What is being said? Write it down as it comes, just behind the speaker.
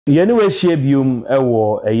Yene we hye biom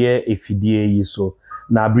ewo eye efidie yi so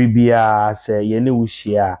na bribia se yene wo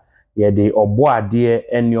hye a ye de obo ade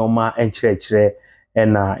enioma enkyerɛkyerɛ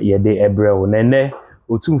na ye de ebrewo nene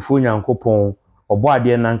otumfo nyankopɔn obo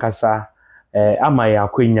ade nankasa ama ya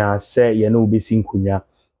akwanya se yene wo besi nkonya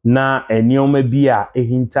na enioma bi a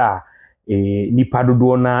ehinta nipa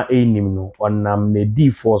dodo na enim no onam na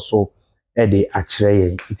difo so de akyerɛ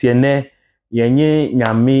ye ntiene yenye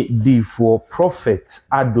nyame difo prophet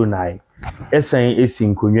Adonai esen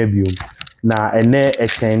esinkonwa biom na ene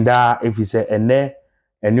ekenda efise ene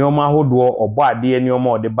enioma hodo obo ade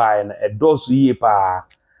enioma ode bae na edoso yie pa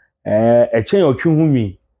echen otwe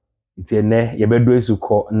humi nti ene yebedo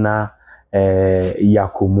esuko na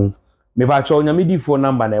yakomu mefa cho nyame difo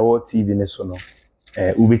number na ewo TV ne so no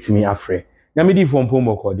ubetimi afre nyame difo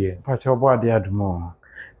mpombo kode pa cho obo ade adumo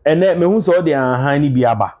ene mehu so ode ahan ni bi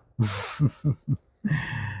aba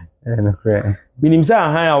okay. Minim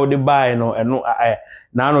sa han a wode bae no eno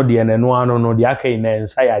na ano de eno ano no de akai na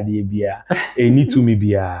nsa ya de bia eni tumi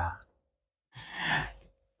bia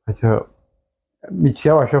acho mi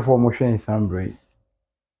chia wa hwefo mo hwe nsambre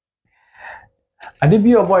ade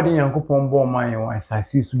bi obo ade yankopon bo man yon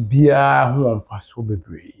asase su bia ho onpaso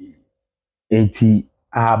bebre enti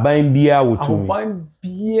aban bia wotumi aban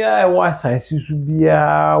bia wa asase su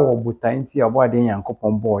bia wo botan ti obo ade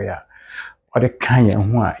yankopon bo ya ode kan ye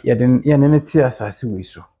ho a ye ne ti asase we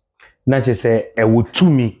so na che se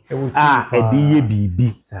ewotumi ede ye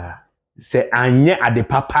bibi se anye ade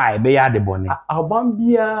papa be ya ade bone aban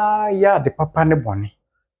bia ya ade papa ne bone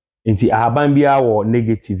enti aban bia wo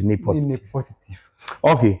negative ne positive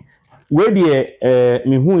okay we de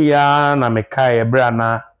me hu ya na me kai bra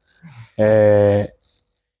na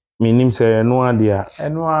minim se no ade a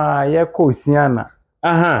eno a ye ko siana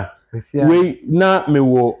aha we na me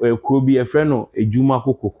wo kuro bi efre no ejuma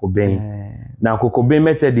kokoben na kokoben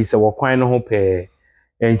method se wo kwan no ho pe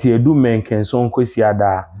enti edu menkenson kwesi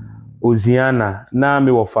ada oziana na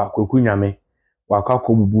me wo fa kwakunyame wakwa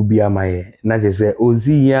kobubu bi amaye na je se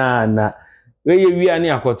oziana we ye wi ani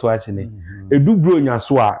akoto a chene edu bronya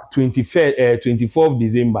so a 24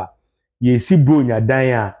 December ye si bronya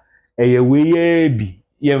dan a eye we ye bi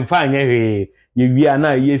ye mfa anye he ye wi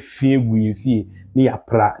ana ye fie gu ye fie ni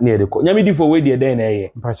yapra ni edeko nyame difo we de den na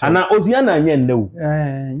eye ana oziana anye nnewu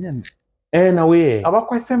nye na we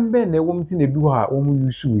abakwasem be na ewom ti na du ha wo mu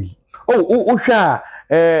yusu wi o hwa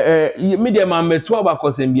media ma meto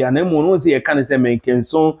abakosem bia na mu no se ye kan se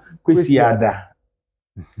menkenson kwesi ada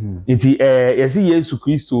nti yesi Yesu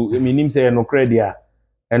Kristo minim se no credia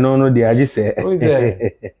eno no de age se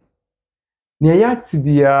ne ya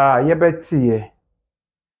tibia ye betiye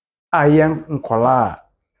ayen nkola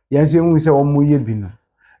yen so hu se wo mu ye bi no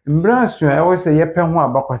mbra so e wo se ye pe ho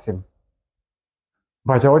abakwasem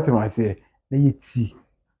ba ja wote ma se na ye ti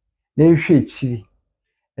na ye hwe chiri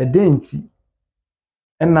e denti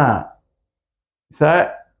na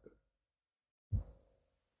sa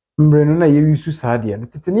mbrenu na ye wisu saade no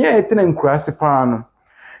tete ne ye tena nkurase pa no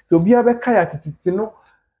so bia be ka ya tete no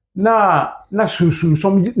na susu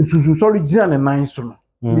so gina ne nan so no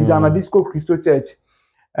bizana disco Christo Church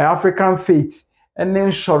African faith and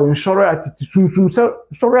then shoro at susu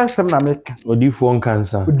so asem na meka odifo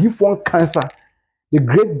cancer the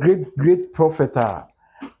great prophet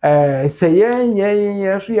say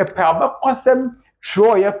ye so ye pa abakwasem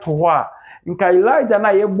tro ye to ho a nka Elijah na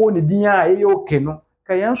ye bo ne din a ye okay no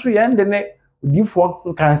ka yen so ye nde ne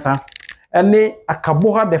odifo cancer ene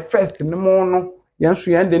akaboha the first ne mo no yen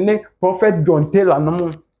so ye nde ne prophet John Taylor no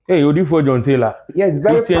mo hey odifo John Taylor yes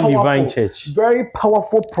very Christian powerful, Divine Church very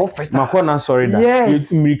powerful prophet makona sorry that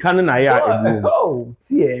yes American na ya ebu oh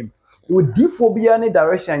see odifo bia ne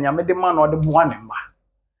direction nyame de man no de boa ne ma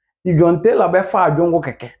ti John Taylor be fa adwongo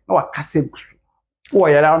keke na wakase gusu wo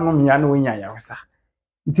yara no mya na wonya yaresa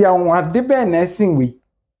nti anwade be na esin we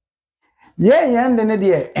ye yende ne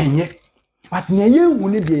de enye but ne ye hu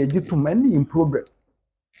ne de agitum ani in problem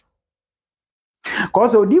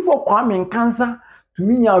cause odifo Kwame cancer to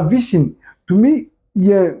me your vision to me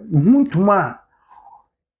ye huntuma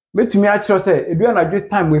betumi a kiro se edua na dwe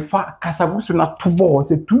time we fa kasagusu na tobo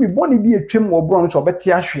se to me boni bi etwem wo bron so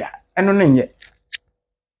beti ahwe a eno ne nye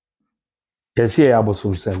yesi ya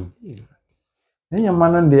abosumsem enya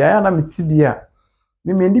manan de aya na metibia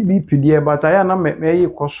me ndi bpd but aya na me yi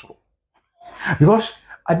koso because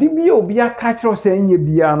adibia obi aka kiro se enye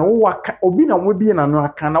bia no wo obi na wo bi na no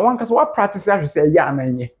aka na wan kasa wa practice ahwe se ya na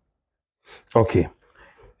enye okay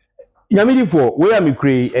nyamidifo we am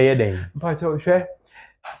kre eye den but hwe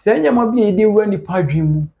se enye ma bi e de wura ni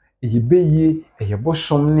padwemu e beye e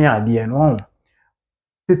bosom ne ade no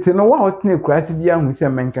tete no wa hotne kurase bia hu se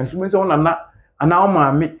menkan so me so na ana o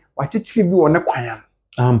maame wachichiri bi wo ne kwan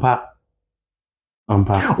ampa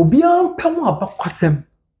obi ampam abakwasem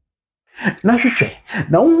na hwehwe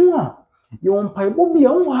na wo a ye won mpaebo bi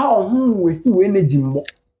a wo ha ho wesi we na jimmo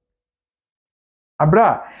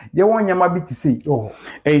abra ye won nyama bi ti sei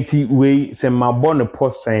enti we se mabɔ ne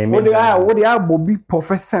posen me wo de abo bi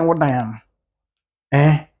professor wo dan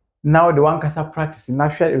now the one kasa practice na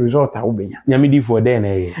hwɛ result a wo benya nyame di for den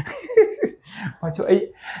eh pacho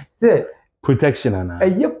say protection ana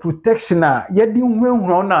protection a ye di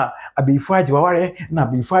hwehwro na abefu agi waware na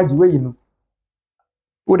abefu agi we no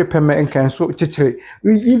wo de peme enkan so chichire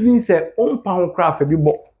even say ompa ho craft bi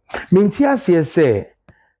bɔ menti ase se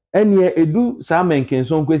ene edu sa menken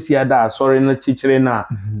so nkwesi ada asɔre no chichire na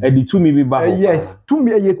edi tumi bi ba ho yes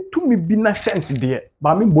tumi bi na sense de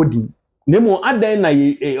ba me body nemo adan na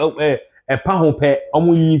pa ho pɛ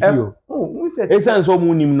omo yi fio esan so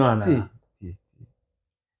omo nim no ana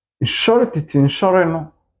short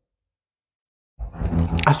no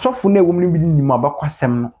asɔfo na ewom no bi nim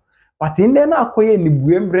abakwasɛm no but inde na akoye ni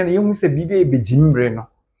buembre na yehu se bi be begimbre no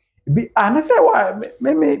bi ana se wa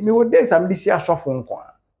me wo dey sam di si asɔfo nko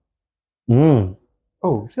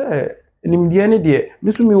say nimdie ne de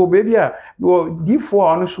misu mi wo baby a wo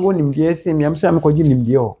D4 a no so wo nimdie se mi am se am kwaji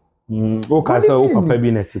nimdie o o ka se o papa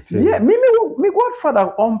bi na tete me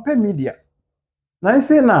godfather on pay media na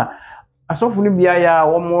say na asɔfo no bia ya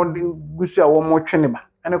wo mo gusu a wo mo twene ba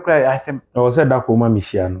ene kura ya asem o se da ko ma mi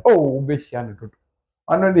hia no be hia no dodo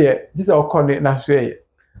ano de this a okone na so ye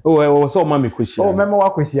so ma mi ko hia mema wa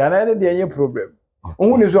ko hia na de any problem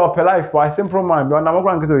ohun ni so op life for simple man be na mo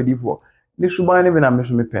kura nkese we D4 ni suban ne be na me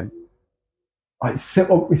so me pen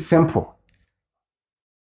simple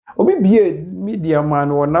obi bie media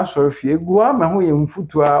man wo na so fie gu ama ho ye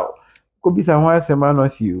mfutu a ko bisa ho asema no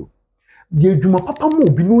si o ye djuma papa mo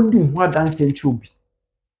obi no ndi ho adanse nchi obi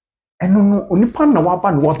eno no onipa na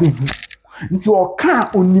waba na wabehu nti oka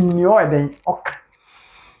onimni o eden oka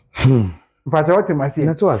mpata wote masi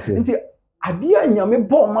na to ase nti ade anyame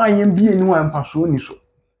bo ma yem bie ni wa mpaso ni so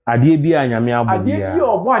ade bi anyame abo bia ade bi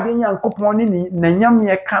obo ade nyankopon ni na nyame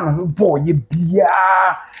ye ka no bo ye bia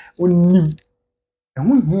onim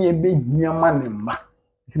ehu hie be hia ma ne ma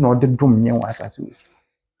nti na ode dom nye wa asase wo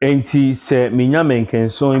enti se minyame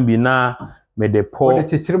nkenson bi na me de po ode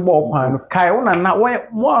chichire bo kwan no kai wona na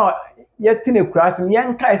mo ye tine kurase ye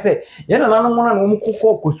nkai se ye na no mo na mo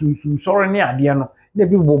kokko kosunsun sori ne ade no na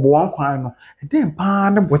bi bobo wan kwan no de pa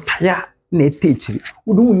ne botaya na etechiri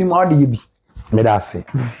wudu ni ma ode ye bi me da se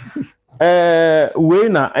we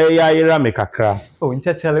na ya yira me kakra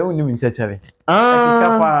nchechele uni nchechele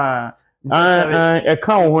e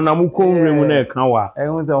kan ho na muko nre mu na e kan wa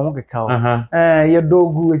hu ze ho keka wa ye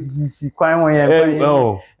dogu esisi kwan ho ye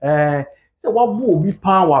se wabu obi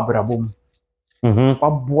pa wa brabom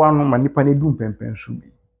wabu anu ma nipa na du pempen so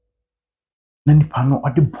bi na nipa no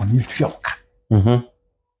ode boni tuoka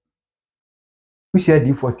we share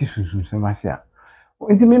D40 susun se ma se a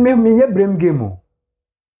nti me ye brem game o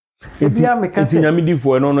ebia me ka se nyame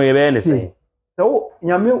D4 no ye be ne se so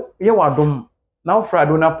nyame ye wadom now for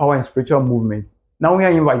Adonai power and spiritual movement now we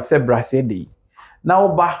are invite say brase dey now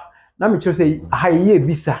ba na me cho say haye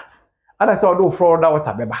bisa ada say odo for order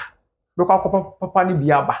water beba because papa ni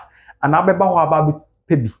bia ba ana beba ho aba be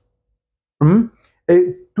pebi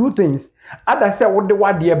two things ada say wo de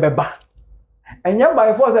wade beba enya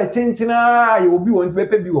by force a chinchina ye obi won be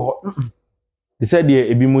pebi ho they said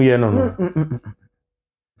ebi mu ye no no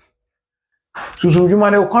susu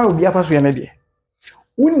djuma ne kwan obi afa so ye ne de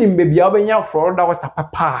unim bebia obenya Florida water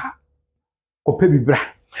papa ko pe bibra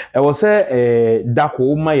e wo se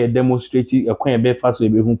dako ma ye demonstrate ekwan e be fa so e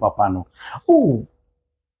be hu papa no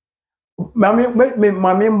mami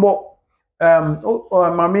mbo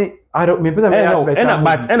mami I don't me pesa me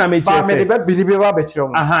ena me che me de believe ba be kire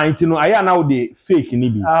aha nti no aya na wo de fake ni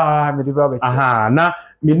bi me de ba be kire aha na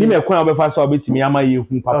me ni me kwan obe fa so obetimi ama ye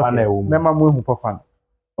hu papa na e wo me ma mo hu papa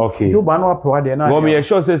okay you ba no apwa de na go me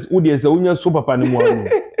sure says wo de se unya so papa ni mo anu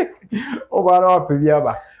o ba no apwa bia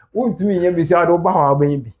ba wontumi nya bi se ado ba ho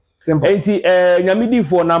aban bi simple enti nyame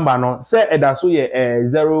D4 number no se eda so ye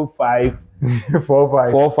 05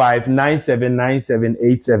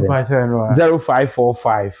 45979787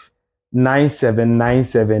 0545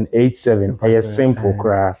 979787 a simple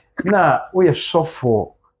cry na we are suffer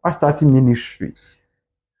I start ministry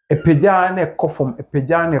epeja na ekofom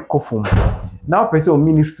now person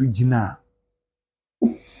ministry gina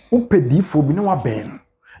upedifo bi na wa ben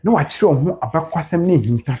na wa kire ho abakwasem na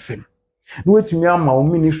ehintasem na wetumi ama o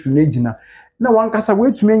ministry na gina na wankasa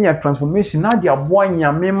wetumi nya transformation na de aboa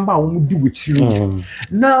nyame mba wo di wechiri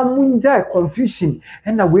na munja confusion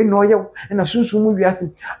na we no ye na sunsun mu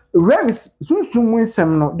wiase realms sunsun mu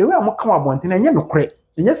nsem no the way amaka wabonte na enye nokore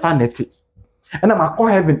enye sa neti na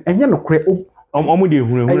makọ heaven enye nokore omu de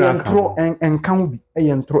ehunu aka ntro enka ho bi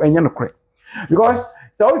eye ntro enye nokore because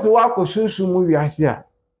so wako sunsun mu wiase a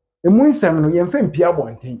emu nsem no ye mfa mpia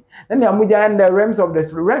bonte na amuja and the realms of the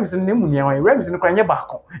realms ne mu nia wan realms no kwa nye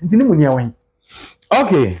baako nti ne mu nia wan.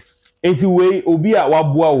 Okay. Enti we obi a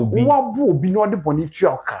waboa obi no de boni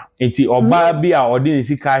tua oka enti oba bi a ode ne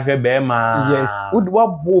sika hwe be ma yes would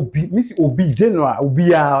waboa obi misi obi general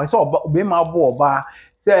obi a so obi ma aboa oba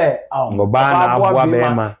say oba na aboa be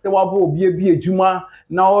ma say waboa obi bi ejuma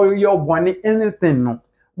na oye obone anything no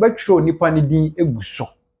betro nipa ne din eguso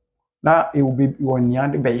na e obi woni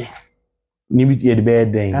ade beye ni bi de be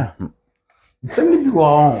den semi bi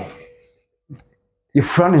wo you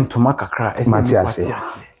front into makakra ese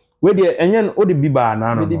we de enyen o de bi ba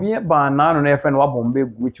na no de bi ba na no na efe no wabombe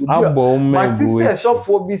gu echi gu echi so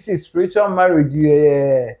for be spiritual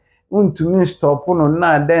marriage untumi stop no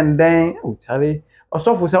na den o chare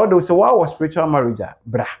osofo se o de se wa spiritual marriage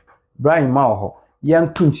bra ima ho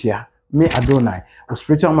yan tunchia me Adonai o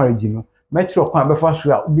spiritual marriage no metro kwa befa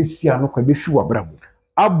so a obesi ano kwa befi wa brabo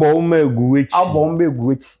abombe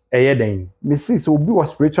gu echi eye den me see so obi wa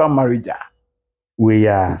spiritual marriage we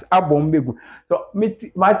ya abombegu so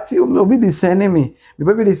mati obi dey send me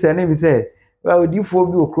baby dey send me say well di fo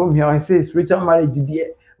bi okrom here I say spiritual marriage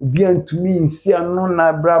dey obi antumi nsi ano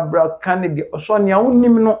na bra kan dey so ne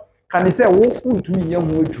awonim no kan say wo ntumi ye ho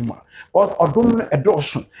adwuma but odom no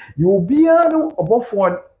edoso ye obi anu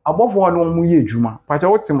abofo no mu ye adwuma pacha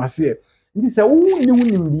wotimase e ndi say wo ni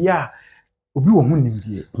wonim dia obi wo ho nim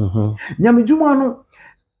dia nyame dwuma no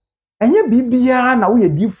enye bibia na wo ye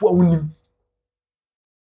difo awonim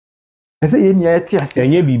ese ye ni eti ase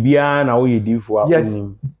enye bibia na wo ye difo a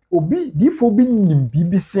onim obi difo bi nim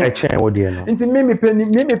bibi se eche wo de no nti me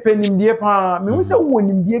penim die pa me hu se wo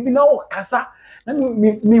nim die bi na wo kasa na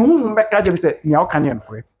me hu mbeka je se nya wo kan ye no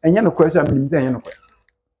enye no kwese me nim se enye no kwese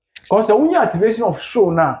cause when activation of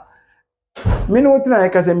show na me no tina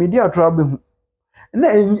ka se media trouble hu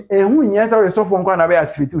na ehu nya sa so fo nkwa na be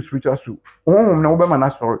activate spiritual show na wo be ma na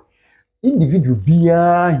story individual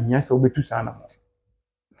bia nya sa wo betu sa na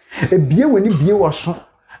ebie woni bie waso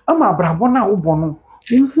ama abrabo na wo bono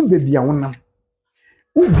nhu bebi a wonam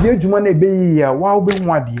wo bie djuma na ebeyi a wa wo be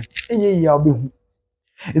hu ade enye ya wo be hu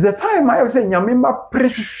is a time I say nyame ma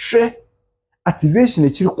prehwe activation e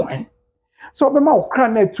chiri kwan so be ma wo kra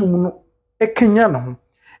na atum no ekenya no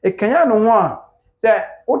ho a say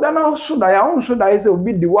oda na so da ya so da say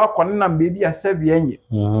obi di wa kone na bebi a sabe enye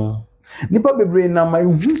nipa bebre na ma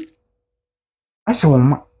hu ahye wo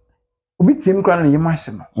ma obi tim kra na yema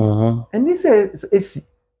hye no eni say esi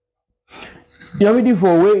yamidi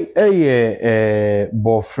for we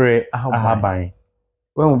bofre ahaban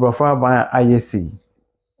when bofre ahaban ayesi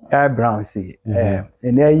air brown say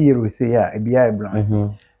eni ayiro say ya ebi air brown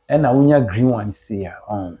say na wonya green one say ya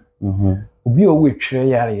obi o we twere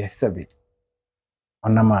yare yesebe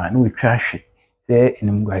onama na we twa hwe say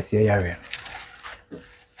enim guase yare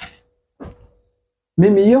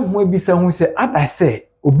mimi ye ho ebisa hu say ada say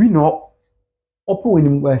obi no opo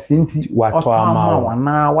wenim guase nti wato ama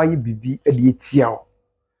wana waye bibi ade etia o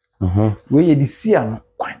we ye di sia no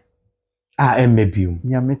kwan emmebium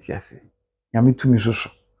nyame tiase nyame tumi soso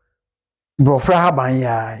brofra haban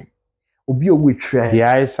ya obi o we twere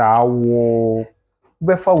ya isa awo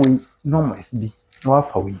be fa we normal bi no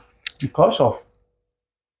afa we because of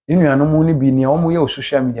inuanom ni bi ni omo ye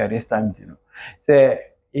social media this time you know say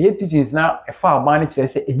e teachings na e fa aban ni kire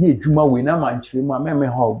say e ye adwuma we na ma nkire mu ameme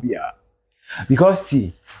ha obi a because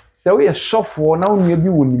ti say we shofo na onua bi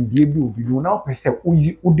wonim die bi obi na opese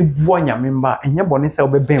udi bua nyame mba enye bone say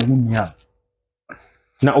obeben hu nia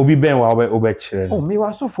na obi ben wa obe kire oh me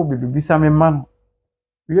wa sofo bibi sa me man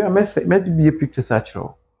we me be a picture search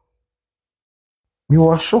ro me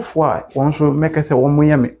wa shofo a won so make say won mo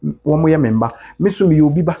ye me mba me so me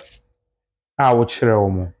obi ba wo kire wo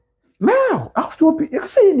mo me after obi e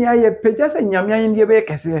say ni aye peja say nyame ayen die be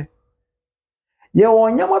kese ye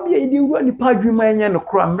wonyama bia idi wura nipa adwuma enye no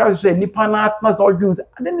kra mra so nipa na atma so odwun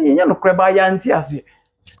ade ne enye no kra ba ya nti ase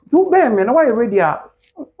tu be me na why ready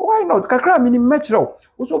why not kakra mini metro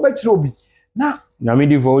wo so be kire obi na nyame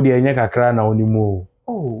di fo odi enye kakra na onimu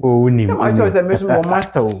oni se ma cho se me so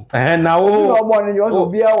master na wo no bo ni yo so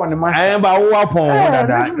bia won master ba wo apon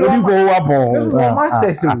dada odi ko wo apon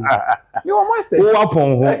master so you master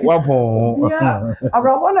wo apon yeah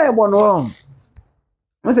abrabo na e bono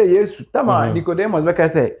I say yes, Tama Nicodemus make I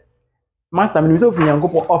say, Master, me so fi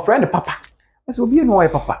Yankopo or friend papa. so obi no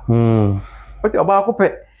papa but oba ko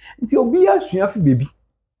pe nti obi asua fi bebi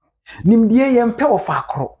nimdie ye mpe wo fa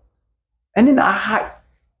akro ene na ahai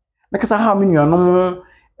na kasa ha me nuanom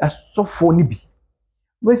asofo ni bi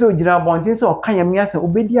we so gira bontin so kan ya miasa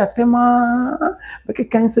obedi atema be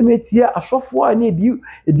kan se metia asofo a ne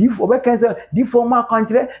di fo be kan se di fo ma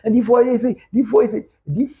kantre di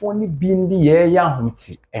fo ni bi ndi ye ya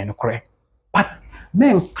homti en kore but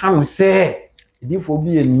men kan se di fo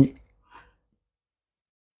bi eni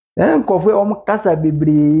nkofo o kasa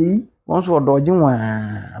bebre won so doje wa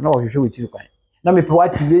na o hwehwe wechiri kwan na me pe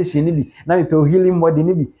activation ni bi na me pe healing body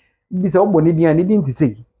ni bi se obo ni dia ni di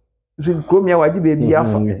ntisegi so kromia waji bebi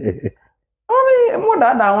afa ami mo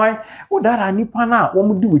da wan o da nipa na wo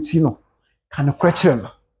mu di wechi no kan kwekere no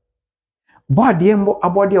body mbo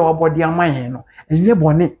abode aman no enye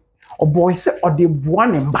bone oboy se ode boa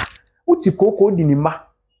ne mba uti koko di ne mba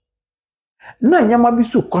na nyama bi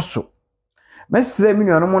so koso mesre mi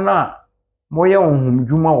nuano mo na moye ohum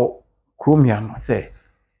dwuma wo kromia no se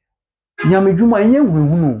nyame dwuma enye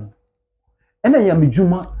hunu ena nyame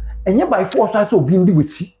dwuma enye by force ase obi ndi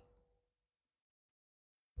wechi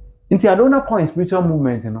nti Adonai point spiritual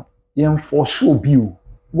movement no yen for sure bi o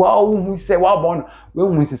wa hu se wa bon we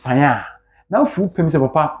hu se sanya na fu pem se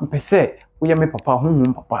papa mpese wo ye me papa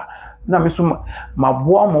hu papa na me so ma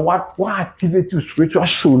boa mo wa activate spiritual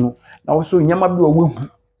show no na wo so nyama bi wo hu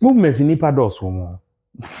movement ni pa dos wo mo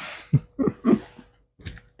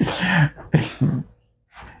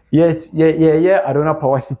yeah Adonai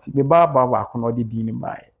Power City me ba akono de di ni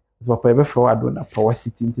mai so papa e be fro Adonai Power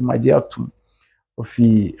City nti maje atum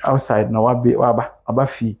ofi outside na waba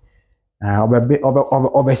fi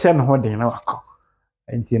obe hye no ho den na wakọ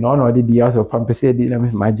enti na ono de di aso pampese di na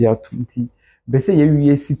maji atunti be se ye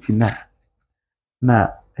wie city na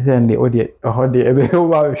se ndi ode ho de ebe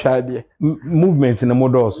wa hwa de movement na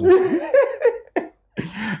modos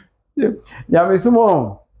ya me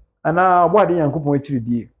sumo ana bo ade yankopon akiri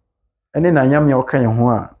die ene na nyam ya okan ho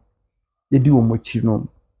a ye di wo mochi no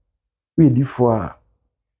we di fo a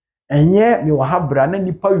enye me wa habra na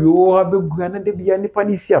nipa yo abegua na de bia nipa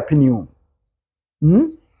ni si apeni o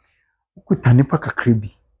ukuta nipa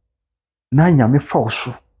kakrebi na nyame fa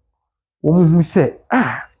oso wo mu se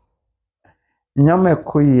nyame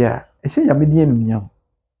koyi a ehye nyame di enum nyam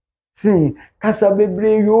si kasa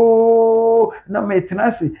bebre yo na me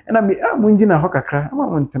tenase na me munjina ho kakra ama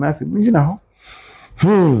mun tenase munjina ho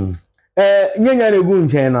nyenya na gu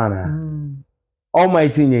nchen na na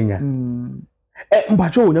almighty nyenya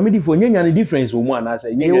mpacho nyame di fo nyenya na difference wo mu ana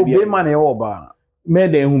say nyenya bia e ma na e wo ba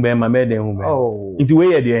mede hu be ma mede hu be nti we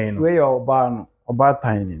ye de en no we ye oba no oba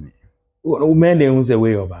tan ni o mede hu say we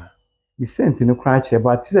ye oba the sent ni kra che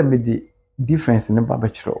ba ti say me di difference ni ba be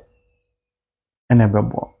chiro ena be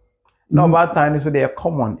bo na oba tan ni so dey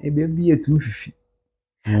common e be bi etum fifi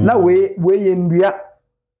na we ye ndua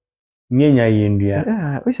nyenya ye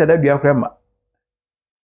ndua we shada bia kra ma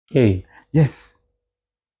yes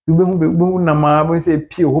ube na ma bo say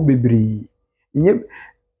pie ho bebri nye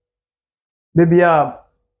bebia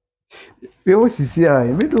we o sisi a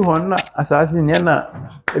e do ho na asase ne na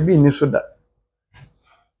e bi ni so da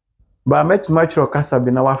ba met matro kasa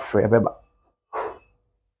bi na wa frɛ beba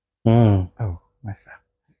masa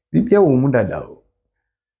bibia wo mu dada o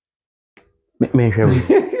me hwɛ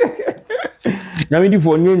nyame di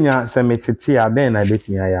fo nyenya se metete a den na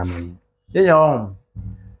betinya ya man nyenya o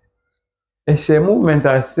ehye movement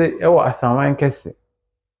ase e wo asanwan kese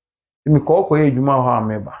mi ko ye djuma ho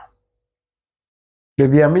ameba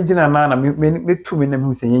bebia me gina na me tu me na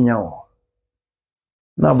me se nyenya o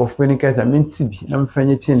na bofo ni kesa me ntibi na me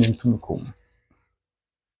fanye chain ntum ko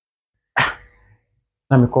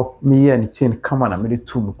na me ko me ye ni chain kama na me de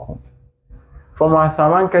tu me ko from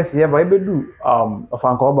asanwan kese ye ba e bedu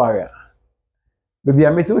ofanka obaria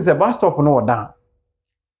bebia me se bus stop no odan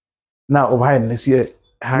na obai na so ye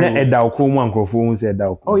na eda okro mu ankrofo hu se eda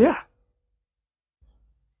okro oh yeah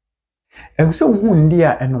e so hu ndi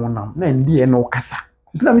a eno nam na ndi eno kasa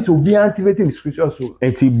na me so obi activating the spiritual soul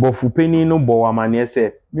eti bofu peni no bo amane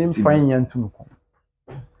se me fine yantum ko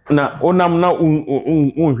na onam na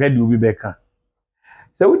unhwe de obi beka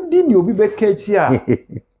se udi ni obi beka echi a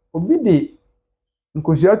obi de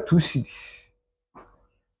nkosia 2 cities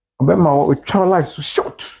obema o twa life so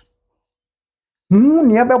short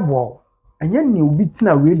ni abebo anya ni obi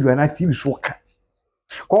tina radio na TV so ka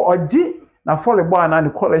ko oji na follow boy na the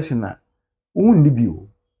collection na undi bio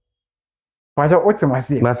paja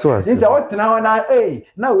otimase nse otina ho na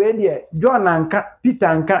na we de John anka Peter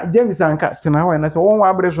anka James anka tina ho na se won wa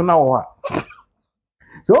abre so na wo ha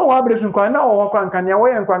so won wa abre so kwa na wo kwa anka ne wo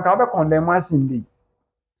ye kwa anka be condemn asindi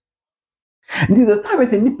Nti the time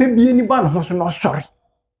is nipa bi ni ba no ho so no sorry.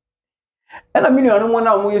 And I mean you no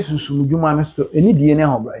na mo yesusu dwuma no so eni die ne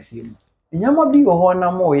ahobrase mu. Enyama bi wo ho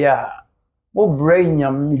na mo ya mo brain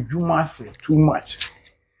nyam dwuma ase too much.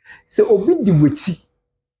 Se obi di wachi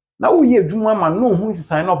na wo ye dwuma ma no hu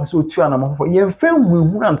sisan na opese otu ana mo fo ye mfa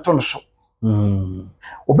huhu na nto no so.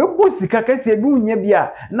 Obebo sika kase bi unya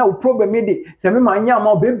bia na wo problem de se me ma anya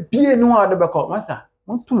ma obebie no ade beko masa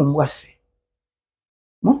mo to mo ase.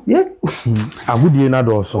 Mo ye agudie na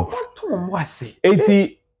do so. Mo to mo ase.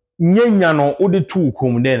 Eti nyenya no wo de tu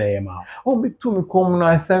kom de na ye ma. O me tu me kom no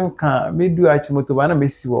asem ka me du achimoto ba na me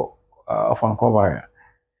si wo ofan cover.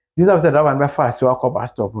 This was the one be fast wa cover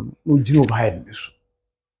stop no jiro ba head me so.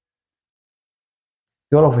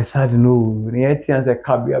 All of a sudden no the etians the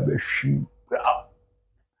cabia be hwi.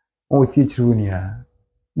 O teach you nia.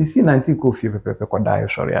 Me see 90 coffee pepe ko die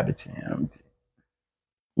sorry ade chin.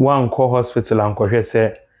 One call hospital and kohwe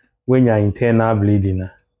say when you internal bleeding na.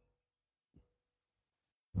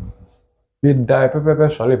 Me die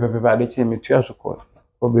pepe sorry pepe ade chin me tua so ko.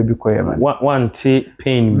 O baby ko ye man. One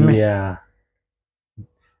pain bia.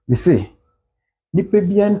 Me see nipa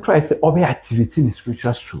bia n try say obe activity in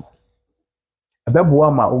spiritual soul. Abebo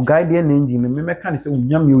ama o guide na engine me meka ne say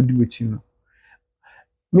unyam ye odi wechi no.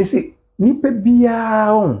 Me see nipa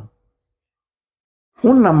bia on.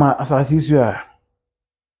 Unama asase isu a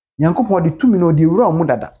Yankopon de tumi no de wura omu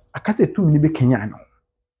dada akase tumi ni be Kenya no.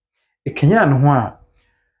 E Kenya no ho a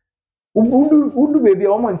udu baby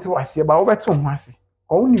o mo nti wase ba wo beto ho ase.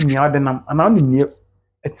 Ko woni mia de nam ana woni mia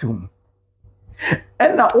etum.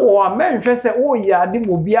 Ena o a menhwe se o ya de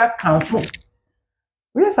mo bia kanfo.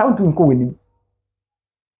 We sa untu nko wani.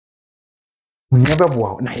 Unya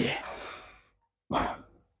bebo na ye.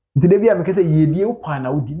 Nti de bia me kase ye die wo pa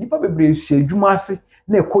na wodi nipa bebre hye adwuma ase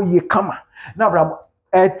na ekoye kama na bra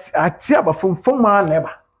ati abafomfom ma na eba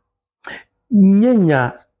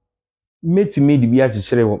Nyenya metumi di bia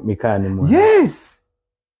chichire meka ne mu. yes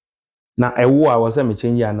Na ewo a wo se me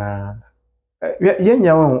change ana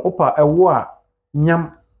yenya won opa ewo a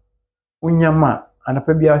nyam onyama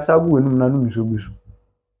anapa bia sagu wenum na no nso bisu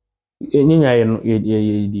nyenya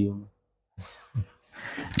ye di.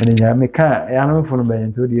 Enya meka ya no mfo no ba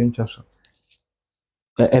yento di ntwa so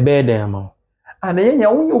Ebe den ama. ana yenya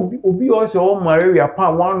wonye obi o se o malaria pa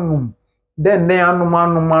wanum then ne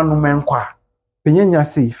anum enkwa penyenya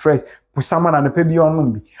say fresh pusama na anapa bi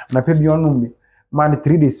onum bi man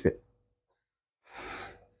 3 days fe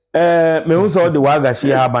Me hu so de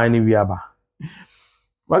wagashi aban ni wiaba.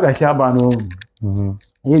 wagashi aban no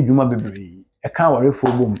ye dwuma bebre e ka warefo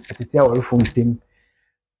bom etete warefo mtem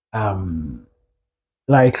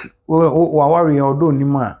like wa worry odo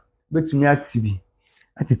nima betumi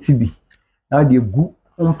atitibi na de gu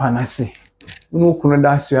umpanase no kunu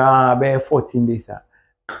da so a be 14 days a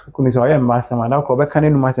kunu so ye masa ma da ko be kan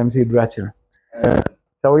enu masem se dura kire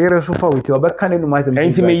sa wo yere so fa wo ti o be kan enu masem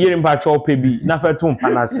enti me yere mpa cho pe bi na fa to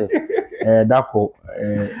umpanase dako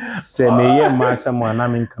se me ye masa mo na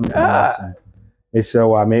me nka me masa me se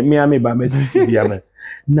wa me ba me titi bia me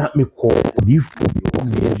na me ko odifo bi o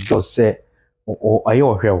me jo se o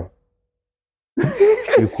ayo hwew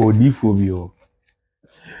me ko odifo bi o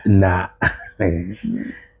na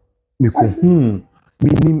me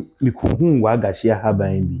ko hu wagashi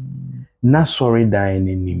ahaban bi na sorry dan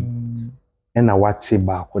nim ena wate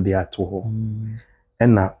ba ko de ato ho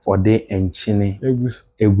ena ode enchine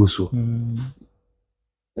eguso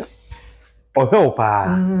hwew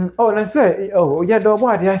pa oh na say oh ya do bo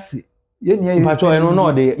ade ase ye nia you pato eno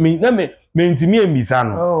no de me ntimi emisa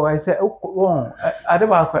no oh I say oh ade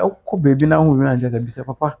ba ko baby na hu na nje bisa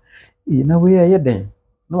papa e na we ye den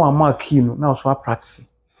no ama key no so practice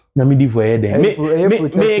na me di for ye den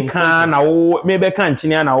me kan na wo me be kan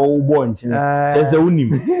nchine na wo bo nchine just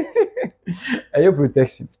unim ayo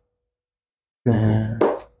protection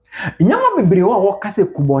nyama bebre wo kase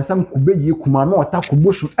kubonsam kubeyi kuma me ota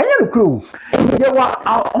kubosu anya no kro ye wa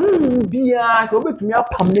bia so betumi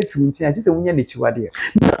apam na fiunti ati se wonya ne chiwade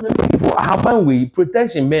for haban we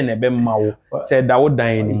protection be na be mawo say da wo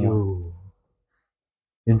dan ni mu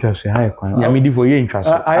interesting high kwan nyame di for ye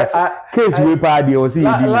intwaso case we pa de o see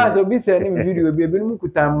ye di last obi say ni video bi ebi mu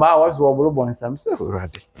kutamba wa so oboro bonsam se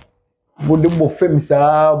urade bode bo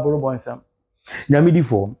femisa oboro bonsam nyame di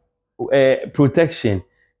for protection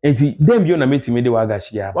enti dem bi o na metime de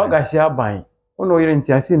wagashi aban ono yire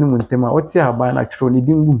ntiase ni mu ntema oti aban na twro ni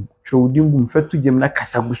dingum fatu jem na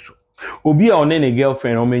kasaguso obi a one ne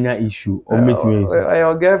girlfriend o menya issue o metime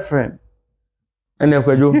your girlfriend ene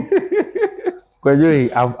kwajo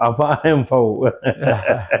afa emfa o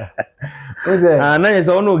na yes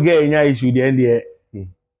ono girl nya issue de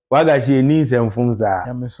Waga she ni nsɛmfom saa.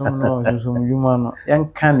 Ya me som no so dwuma no. Yan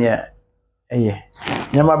kan ya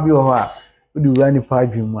nyama bi wo a wodi wura ni pa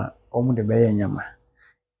adwum a omo de bɛyɛ nyama.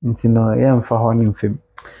 Nti no ya mfa ho ne mfem.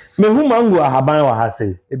 Me hu mango ahaban wa ha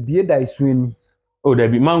sei. Ebie da isu ani. Oh, there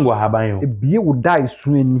be mango ahaban yo. Ebie wo da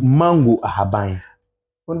isu ani. Mango ahaban.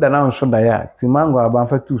 Unda na nso da ya ti mango ahaban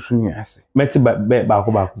fa tu su nwi ase. Meti ba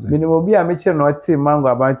ko se. Me ni obi a me kire no ti mango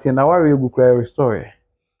ahaban ti na ware egu kra restore.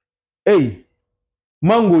 Hey,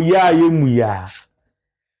 mango ya ye mu ya.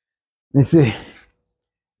 Me say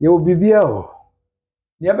ye obi bia o.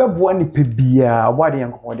 Ye beboa ni pe bia obade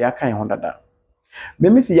yankopɔ de aka ho dada.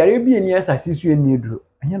 Me si yare bia ni asase su ani eduro.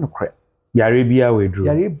 Anya no kra. Yare bia we duro.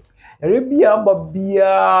 Yare bia ba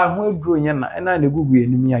bia ho eduro nya na na gugu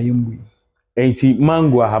enim ya yembu. Enti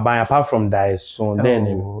mango ahaban apart from that so then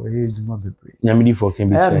ejuma bebre. Nyamidi for can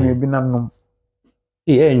be check. Aya bi nam nom.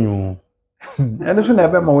 Enyu. Eno so na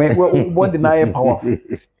be ma we body na ye powerful.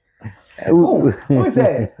 We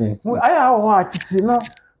say, aya ho a titi no.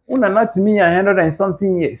 Una not me 100 and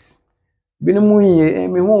something years. Binimu ye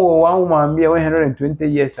me hu one woman be 120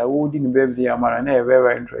 years I would in baby amara na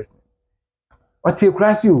very interesting. What you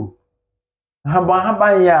crash you?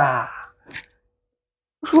 Haba ya.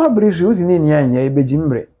 So abreju uzi ni nya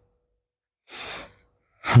ebejimbre.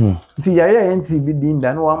 Nti yare enti bi din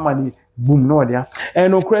da no amani boom no dia.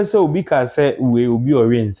 No crese obi ka say we obi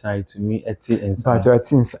ori inside to me eti inside. But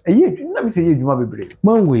things. Na me say ye dwuma bebre.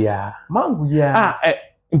 Mango ya.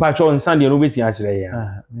 Mpacho nsande no beti a kire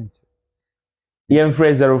ya. Yen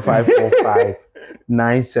free 0545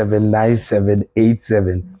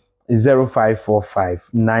 979787 0545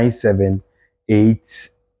 9780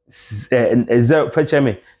 fetch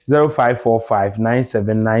me 0545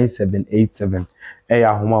 979787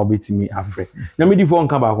 ya homa obetimi afre. Na me di fo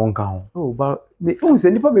nka ba ko nka ho. Oh ba me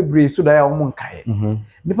say nipa bebre so da ya wo nkae.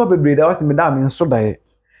 Nipa bebre da wase me da me so da ye.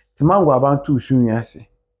 Ti mango abantu sunwi ase.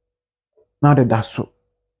 Na de da so.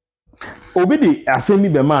 Obi di asemi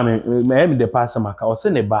be ma me de pass maka o se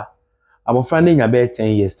ne ba abofra na nya be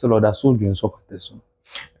 10 years still other so dwen so kwate so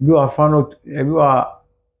bi wa fa no bi wa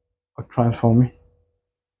transform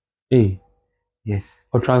yes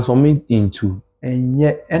or transforming into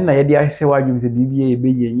enye na ye di ahye wadwum se bibia ye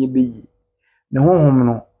be ne honhom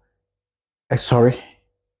no sorry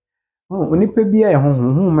onipa bia ye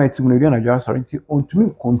honhom ma ti mu na dwa sorry nti ontumi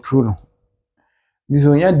control no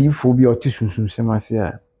bizo nya di fo bi o ti sunsun semase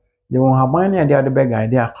a they won haban na dey beg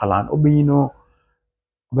idea akalan obeyin no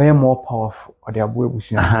be more powerful or they abo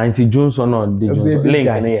ebusu anti Johnson no the Johnson link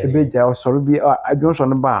na ye ebeja sorry bi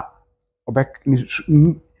Johnson ba obek ne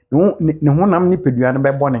honam ni pedua no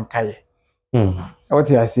be bo ne nkaye what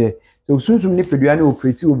you say so sunsun ni pedua na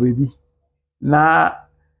operate o baby na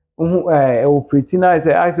operate na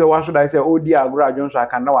say I say what should I say odi agro Johnson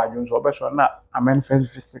aka na wa Johnson obeso na amen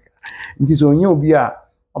physical nti so onye obi a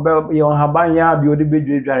obe ye on haban ya bi odi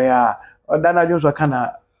bedwedware a odana Johnson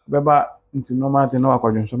kana beba nti normal te na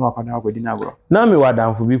akwa Johnson na akwa na akwa di na agro na me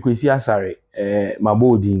wadanfo bi kwesi asare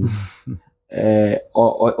mabodi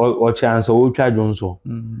o chance o twa Johnson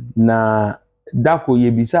na dako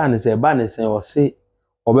ye bisa ne se ba ne se o se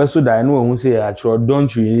obeso dai no ehun se atro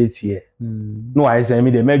don't relate here no I say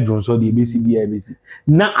me de make Johnson de besi bia besi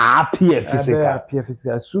na appear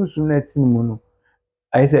physical susu na tin mu no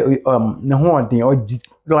I say ne ho odin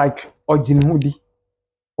like ogin hu di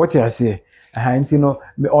what you say nti no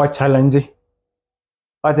me o challenge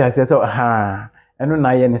what you say so eno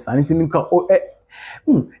na ye ne san nti nka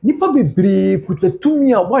nipa bebre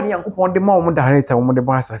kutatumi a wade yankopon de ma wo director wo de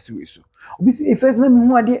ba asase we so obi say first na me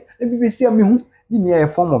hu ade e bi be say me hu ni a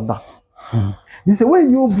form of that ni say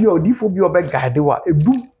when you be odifo bi obe guide wa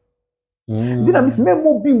ebu dina miss me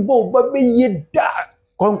mo bi mbo ba be ye da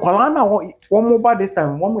konkwala na wo mo ba this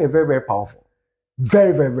time wo mo very very powerful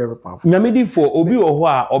very very very powerful nyamedi for obi wo ho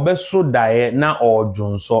a obeso dae na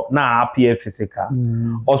odwonso na appear physical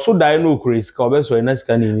oso dae no okreska obeso na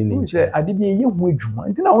sika ni ni say ade bi ye hu adwuma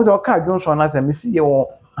nti na wo say oka adwonso na say me si ye wo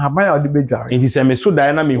haban a ode bedware nti say me so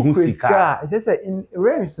dae na me hu sika say in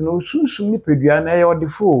realms no sunsun ni pedua na ye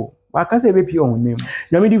odefo waka say be pie ohunem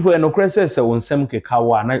nyamedi for no krese se wonsem keka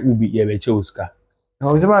wa na ubi ye be che osika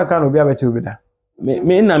o say ma ka no bi abeche obi da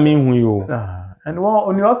me na me hu yo and one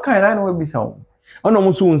oni o kan na no be saw ono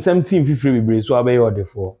mo so wonsem team fifiri bebre so abe ye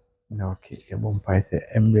odefo na okay e bom pai say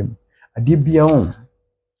emrem ade bia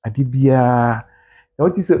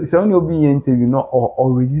what is so only obi interview no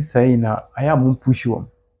or register na aya mo push won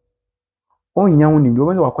onya woni bi o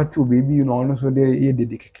wa kwati obebi no ono so de ye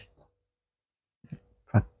dede keke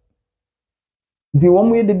di wo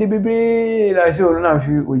mo ye dede bebre la so na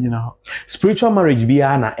fi ogina ho spiritual marriage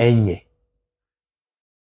bia na enye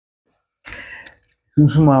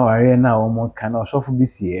Sunsum aware na omo kan osofo bi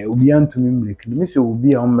sie obi antumi mlek ni se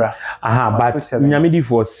obi omra aha but nyamidi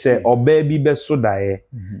for say oba bi be so dae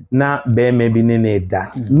na be ma bi ne na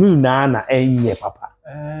da ni na enye papa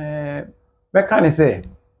be kan say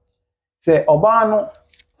oba no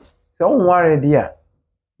say onware dia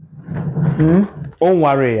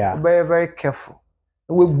onware ya be very careful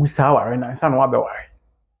we gusa aware na san wa be ware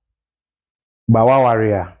ba waware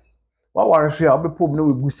ya waware so ya obepo na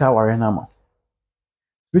we gusa aware na ma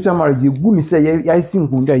spiritual marriage egu ni say ya si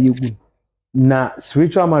nkunda yegu na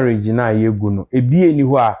spiritual marriage na yegu no ebi eni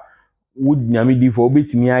ho a wo nyamidi for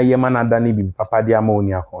obetimi aye manada ne bi papa dia ma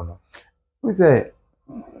oni akono we say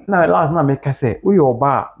na last na make say we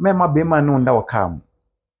oba mema be man no nda wo kam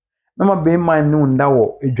mema be man no nda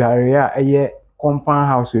wo edware a eye compound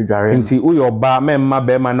house edware nti wo oba mema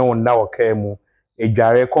be man no nda wo kam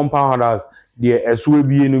edware compound house de esu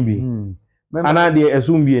ebie no bi ana de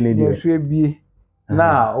esu mbie ne de esu ebie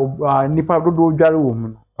na nipa dodo odware wo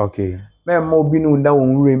mu okay mema obi no nda wo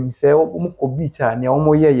nwrem se omo ko beach a ne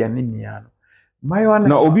omo ye ne nia no mayo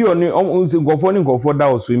na obi oni ngofo ni ngofo da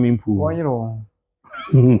o swimming pool onyiro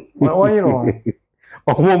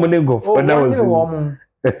omo ne ngofo da o swimming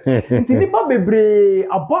nti nipa bebre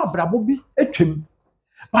abo abrabo bi etwem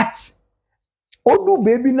but odu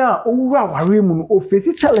baby na owura aware mu no o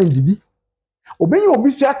face challenge bi obenye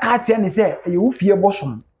obi so aka ache ne se e wo fie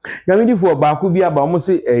bosom nyamidi fo ba ku bi aba mo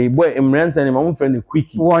se boy emranta ne mo friend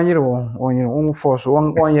quickie wonyiro force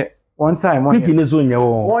one time quickie ne so nye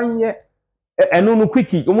wo wonye eno no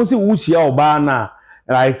quickie mo se wo hia oba na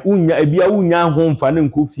like unya ebia unya ho mfa ne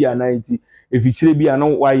nkofia na nti efichire bia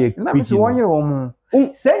no wa ye quickie na so wonyiro wo mo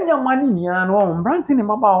senya mani nia no wo brante ne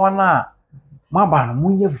maba wa na maba no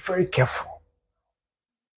munye very careful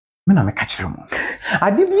me na me ka kire mo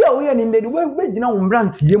ade bia wo ye ne ndedi we gina wo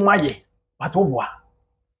brante ye maye patobwa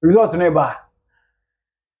result no ba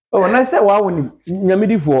oh na say wa woni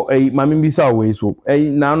nyamidi for mami bi sa we so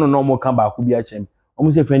na no no mo ka ba ku bi a chem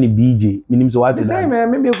omo se friend BJ minim so what say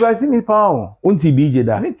me be kwasi ni pa o unti BJ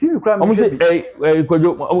da me TV kra me omo se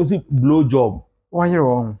kojo omo se blow job wanyere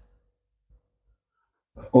wo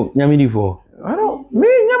oh nyamidi for I don't me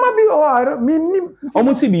nyama bi o I don't me nim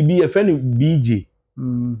omo se bibi e friend BJ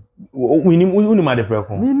unim unim ade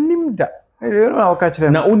preko me nim da na o ka kire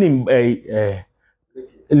na unim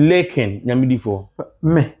leken nyamidi for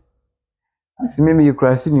me si me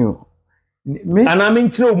kwasi ni o me ana me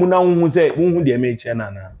nkire omu na wo se wo hu de me kire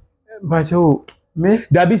na na ba jo me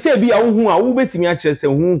da bi se bi a wo hu a wo betimi a kire se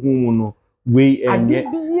hu mu no we enye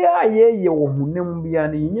bia ye wo hunem bia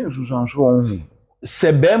na yenye susanso wo hu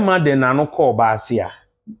se be ma de na no ko ba ase a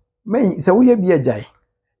me se wo ye bia jai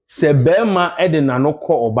se be ma e de na no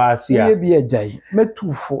ko oba ase a ye bia jai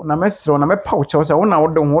metufo na mesrew na mepa wo chewo se wo na wo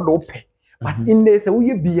de ho do pe but in there se wo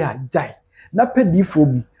ye bia jai na pedifo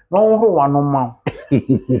bi no horo wano ma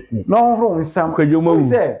no horo nsam kwajomawu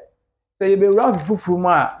se ye be rough fufu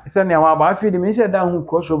ma se ne wa ba afi de me she da hu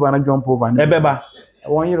crossover na jump over na ebeba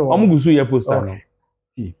won yiro omugusu ye poster no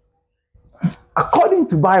according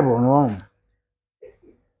to Bible no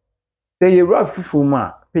say ye rough fufu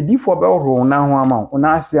ma pedifo be horo na ho ama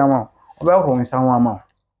na ase ama be horo nsam ama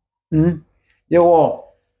ye wo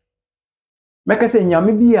meka se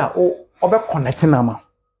nyame bi a o be connect na ma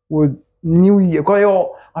wo new year ko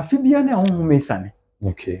yo afi bia na ho mesane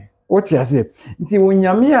okay what you say nti wo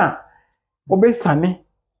nyame a o be sane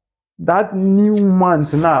that new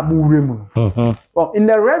month na buwure mu well in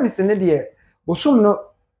the realms in there bosom no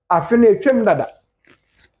afi na etwem dada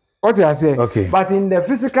what you say okay but in the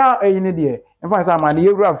physical in there in fact am na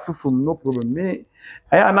you grab fufum no problem me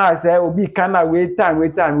aya na say obi kana wait time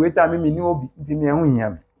me ni obi nti me ho hia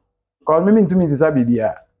me cause me ntumi nsesa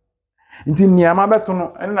bibia nti niama beto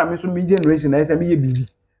no ene na me so me generation na say me ye bibi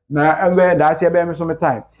na ebe da che ebe me so me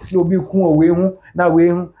time na obi ku o we hu na we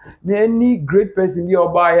hu me any great person bi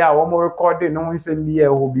oba ya wo mo record no ho nsem bi e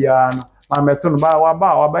ho bia no ma meto no ba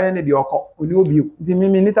wa ye ne de okọ oni obi nti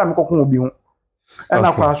me ni time kokun obi hu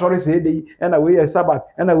ena kwa sorry say dey ena we ye sabat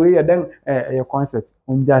ena we ye den ye concert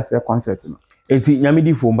unja say concert no eti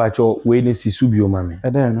nyamidi fo mbacho we ne sisu bi o mame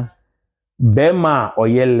eden no bema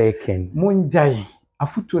oye leken munjai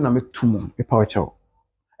afutu na metumu epa wacho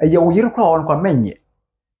eye wo yire kwa won kwa menye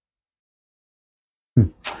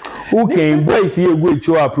okay boys ye go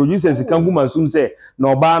echo a producers kan gu masum say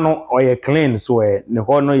na oba no oye clean so ne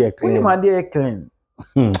ho no ye clean ni ma dey clean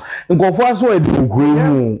nkofo aso e dugure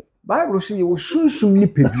mu Bible say wo sunsum ni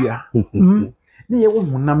pedua ne ye wo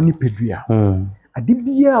honam ni pedua ade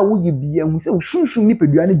bia wo ye bia hu say wo sunsum ni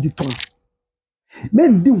pedua ne diton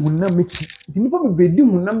men di honam echi di nipa be di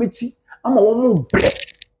honam echi ama wo mo bre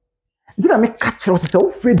Did I make catch us so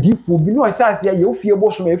Freddy for be no asas ya you fear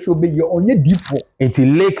boss me feel be your onye difo. Enti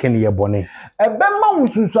lake in your bonnet. E be ma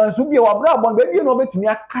wusunsan so bi wa bra bon be no betumi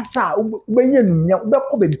akasa ubenye nunya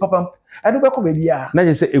ubekọ be papa e do bekọ be bia. Na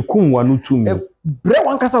je say ekum wanu tumi. Bre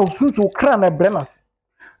wan kasa usunso kra na brenas.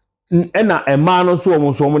 Ena ema no so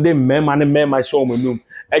omo de mema ne mema hye omo num.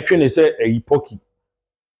 Etwe ne say eyipoki.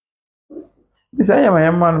 Bisa ya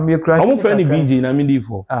ma no me kra. Omo friend BJ na me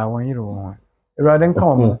difo. Ah, won yiro won. Erade nka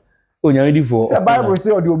omo. Onya difo. Say Bible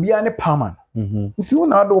say odi obi ane paman. Uti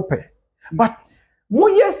una do pe. But mo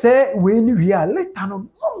yese we ni wi a later no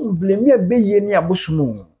blame me be ye ni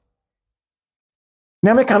abosumu.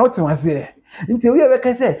 Na me cannot say. Nti we be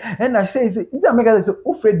ka say e na say nti me ka say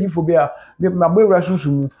o fredi fo be a me ma bo ewra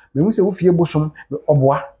sunsun me hu say wo fie bosum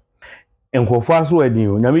oboa. Enkofo aso adin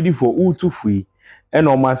o nyame difo utu fui e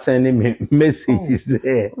na omo send me messages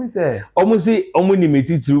eh. Omo si omo ni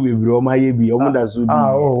metitiru bebre omo aye bi omo da so bi.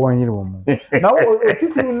 Ah oh wan yire wo mo. Na o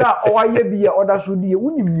titiru na o aye bi e oda so di e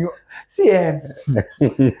unim ni. See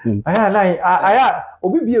aya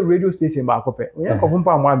obi be a radio station ba kope. Oya ko fun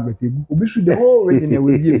pa mo agbetegu. Obi shoot the whole radio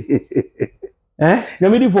we bi.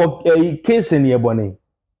 Nyame difo case ni e bone.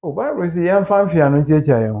 Oh, Bible say yan fan fia no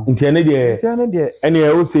checha ye ho. Nti ene de. Ene e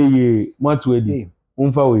o say ye matu edi.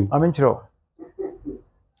 Umfa we. Amen chiro.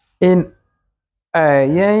 In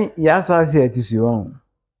yen ya asase atisi won.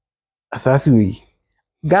 Asase we.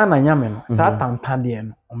 Ghana nyame no sa tantade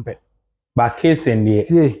no ompe. Ba case ndi.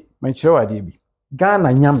 Tie, me chiro ade bi.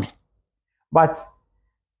 Ghana nyame. But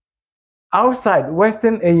outside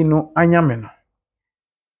western no anyame no.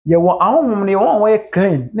 Ye wo ahomom ne won we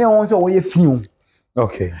clean, na won so we fiun.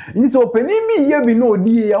 Okay. Ni so pani mi ye bi no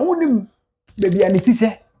di ya wonim baby ani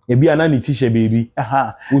tishe. E bi ana ni tishe baby.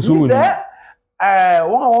 Aha. Usu woni.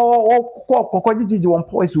 Won kokko jiji won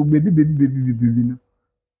poise o baby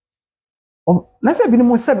no. Na se bi ni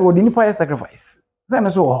mo se bi o di ni fire sacrifice. Se na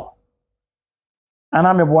so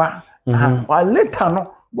ana me boa. Wa later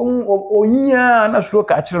no bon onya na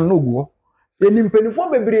stroke a kire no oguo. Eni mpenifo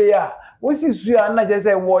bebre ya. Wosi su ya na je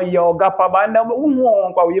se wo ye ogapa ba na hu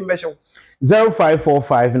won kwa wo ye mbehye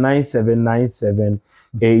 0545979787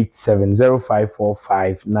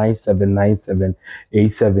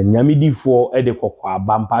 0545979787 nyamidifo e de kokwa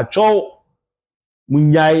bampacho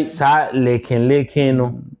munyai sa leken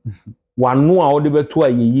no wanu a wo de beto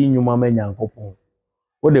ayeyi nyuma manyankopon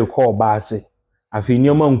wo de call ba ase afi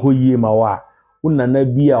nyoma nko yie ma wa unana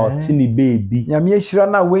bi a otini baby nyame ehira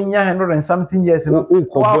na wenya 100 and something years no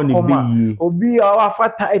ko ni bi obi a wa fa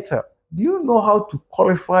title. Do you know how to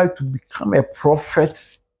qualify to become a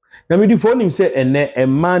prophet? Nyame di phone him say ene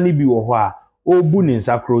emma ni bi wo ho a obu ni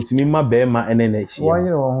nsakro timi ma be ma ene na hia won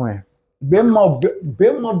yire wo ho e be ma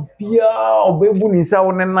bia obebu ni nsa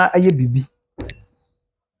wo na aye bibi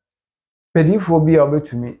pedifo bia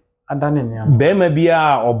obetumi adane ne am be ma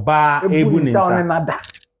bia oba ebu ni nsa wo na da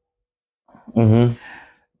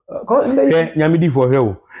ko ndey nyame di fo hwe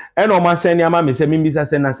wo ene o ma send ama me se mi bisa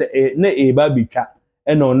se na se na e ba bitwa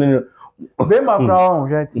ene o ne be ma kra wo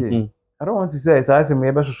hwe tie. I don't want to say so I say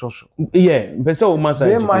me be so. Yeah, pese o ma say.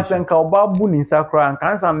 Be ma senka oba bu ni nsa kra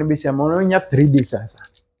nka nsa no be chema no nya 3 days ansa.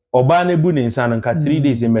 Oba na bu ni nsa no nka 3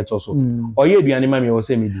 days meto so. Oye aduane ma me wo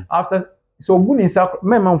se me di. After so bu ni nsa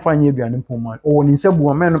me ma mfa nya aduane poma. O ni nsa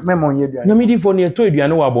bu me ma nya aduane. Na me di fo ne to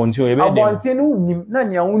aduane wa bonti o ye be dem. Abonti no unim na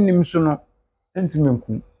nya unim so no entumi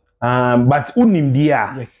nku. But unim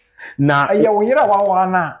dia. Yes. Na aye wo yira wa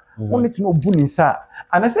na woni tino bu ni nsa.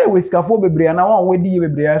 Ana say we skafo bebre na won we di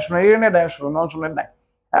bebre ahro yire ne da ahro no so ne da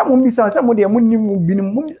a mo bisa say mo de mo nim bi ni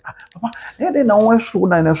mo papa e de na won ahro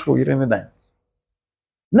na na ahro yire ne da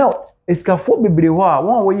now skafo bebre ho a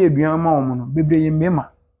won we ye aduan ma won no bebre ye mbema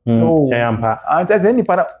ampa anta say ni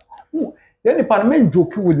para men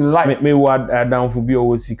joke with life me wa down for bi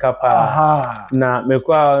o sika pa na me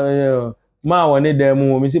kwa ma woni dem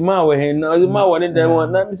mo mi si ma we hen ma woni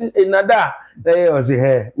dem na mi si na da o si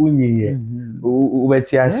he unyiye u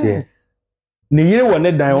beti ase ni yire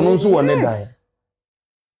woni dan ono nso woni dan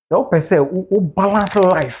so pese u balance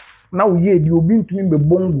life na u ye di obi ntumi be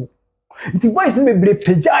bongo nti boys mebre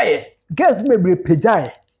pejaye girls mebre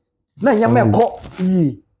pejaye na nyame ko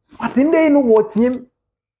yi atinde no wotim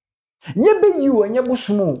nye be yi wo nye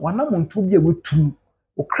bosumo wana mo ntu bi ewetu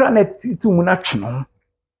okra na titu mu na tweno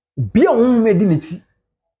bia won medi neti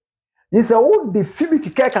ni se wo de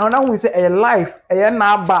physical care kan na hu se a life e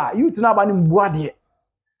na aba youth na aba ni mbu ade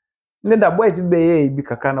ne da boys be ye bi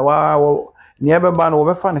kaka na wa ni ebe ba no wo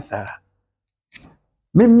be fa ne sa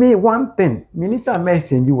me one thing me need to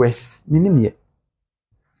exchange west me ni me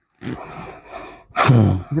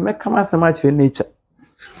the me come as much in nature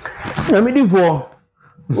na me di for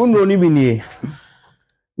unro ni bi ni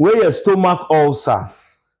where your stomach ulcer,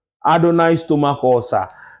 Adonai stomach ulcer.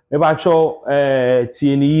 Eba cho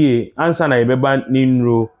TNE answer na ebeba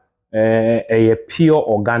ninro pure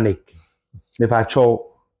organic. Eba cho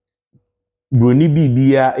broni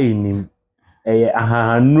bibia enim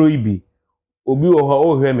ahanro ibi. Obi wo ho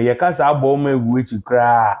ohwe me ye kasa abo ma ewu echi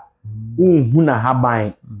kra. Unhu na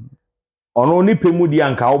haban. Ono ni pemu di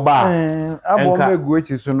anka oba. Abo ma egu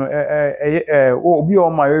echi so no obi o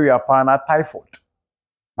malaria pa na typhoid.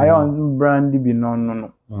 Ayon brand bi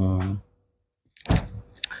no.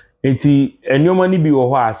 Enti enyoma ni bi wo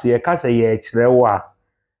ho ase ye kasa ye kire wo a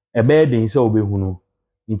ebe den se obehu no.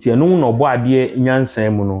 Enti enu no bo ade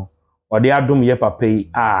nyansan mu no. Ode adom ye papa yi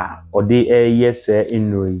a ode ye se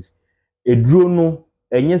enroi. Eduro no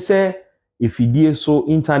enye se efidie so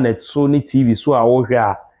internet so ni TV so a wo hwe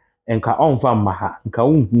a enka onfa maha nka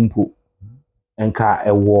unhumpo enka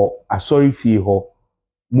ewo asori fie ho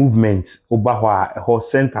movement oba ho a ho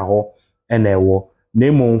center ho ena ewo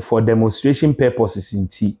name for demonstration purposes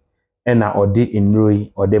inti ena ode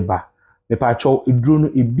enroi ode ba mepacho eduro no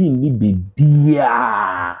ebi ni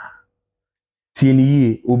bebia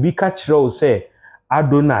tieniye obi ka kire se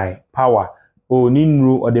Adonai power o ni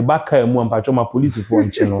nro ode baka mu ampacho ma police fo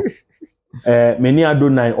nche no meni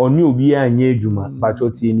Adonai oni obi anye adwuma mpacho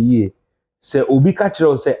tieniye se obi ka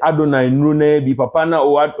kire se Adonai nro na bi papa na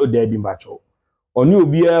o ode bi mpacho oni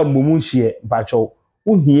obi a mumu hie mpacho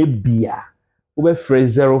uhie bia wo be free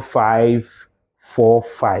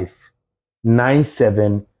 0545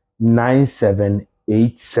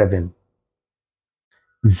 979787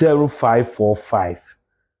 0545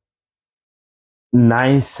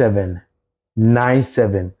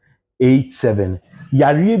 979787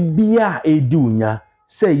 yare bia edi unya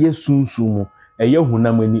se ye sunsumu eye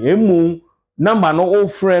hunamani emu number no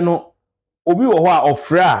ofre no obi wo ho a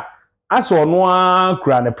ofre a aso no a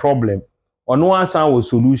kura ne problem ono asan wo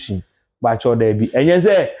solution ba cho da bi enye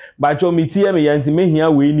se ba cho mitie me yanti mehia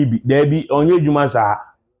we ni bi da bi onye dwuma sa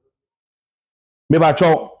me ba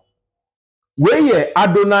cho we ye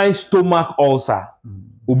Adonai stomach ulcer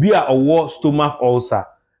obi a owo stomach ulcer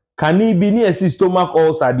kani bi ni esi stomach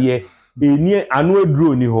ulcer de eni anu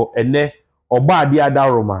aduro ni ho ene oba ade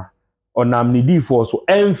adaroma onam ni D4 so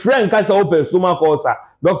enfren ka se open stomach ulcer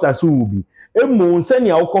doctor so ubi emu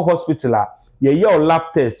nsani a wokọ hospital a ye o lab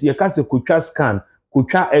test ye ka se kotwa scan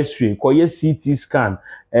kotwa x-ray koye CT scan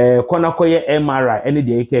kona koye MRI ene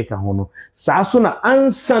de yeke ka ho no saa so na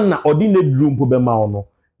ansa na odi na duro mpo be ma ono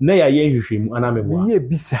na ya ye hwehwemu anamebo ye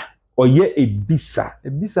bisa oye ebisa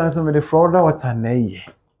nso me de fraud water na ye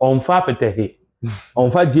onfa petehe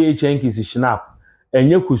onfa JHN kisi snap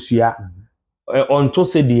enye kusua onto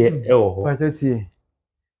se de ewo ho patati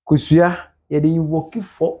kusua ye dey work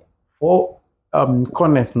for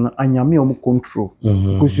corners na anyame o control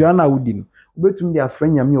kusua na wudi no obetum dia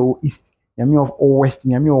friend nyame o east nyame of west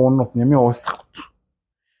nyame o north nyame o south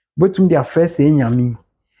obetum dia first nyame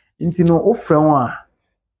nti no o friend wa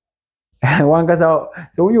wangasa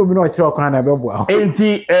so we obi no kire kan na bebo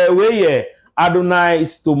enti we ye Adonai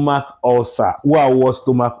stomach ulcer wo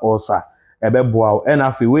stomach ulcer ebebo and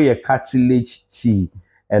afi we ye cartilage tea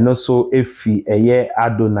eno so efi eye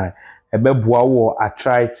Adonai ebebo wo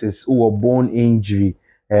arthritis wo bone injury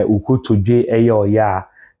ukotodwe eye oya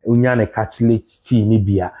unya ne cartilage tea ni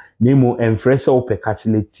bia nemo enfresa wo pe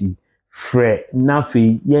cartilage tea fre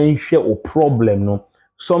nafi yenhwe o problem no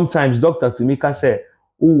sometimes doctor to make say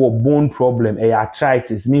wo bone problem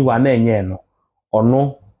arthritis mi wa na enye no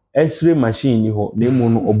ono x-ray machine ni ho nemo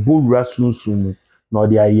no obowura sunsun na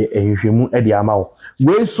odi aye ehwehwemu e de ama wo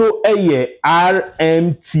we so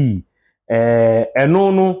RMT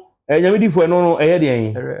eno no nyamedifo eno no eye de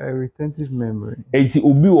en retentive memory enti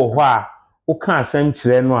obi wo ho a wo ka asem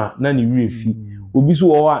kire no a na ne wirefi obi so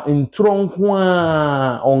wo ho a ntro nko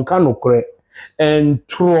a onka nokre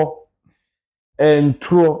entro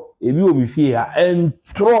ebi obi fie ha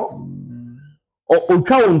entro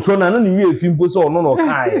otwa ontro na ne wirefi mpo so ono no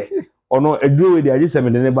kae ono eduro we de age 7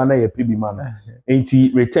 ne ba na ye pebi ma no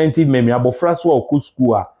enti retentive memory abofra so okọ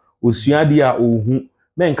school a osuade a ohu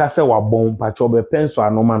menka se wabon pacho be penso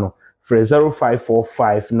anoma no for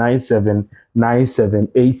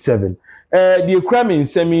 0545979787 the crime in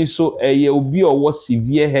semi so ye obi owo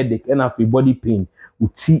severe headache and afi body pain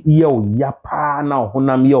uti ye o yapa na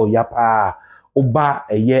honam ye o yapa oba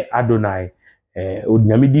eye Adonai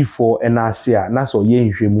onyamedifo ena ase a na so ye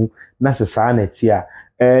nhwemu na se saa na ti a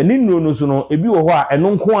ni nuro no so no ebi wo ho a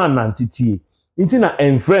eno nko anantetie nti na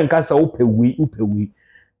enfren ka se upewi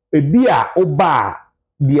ebi a oba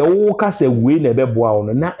de wo ka se we na beboa wo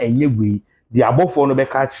no na enye we de abofo no be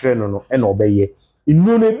ka kire no no e na obeye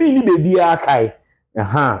nuro no ebi ni bebi akai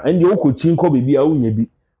ndi okochi nko bebi a unya bi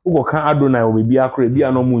ugo kan Adonai o bebi akora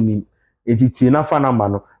bia no mu ni entiti na fa number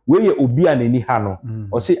no we ye obi a nani ha no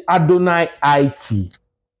o say Adonai IT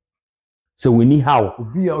so we ni how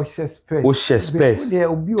obi a o space there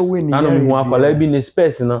obi o we ni ya no ho akwala bi ne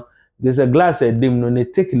space no there's a glass at them no ne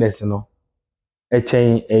thickness no e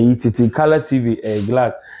chen e titi color TV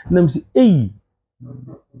glass nam say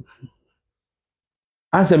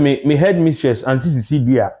asa me head mistress anti sisi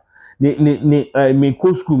bia me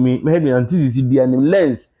co school me head me anti sisi bia ne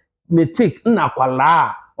lens ne thick na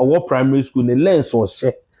kwala owo primary school ne lens o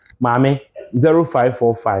hye maame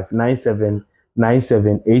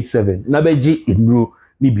 0545979787 na beji ibro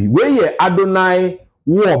ni bi we ye Adonai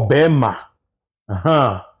wo bema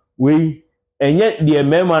aha we enye de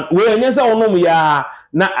mema we enye se wonom ya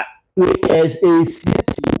na we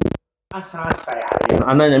asa ya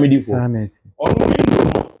ananya me difo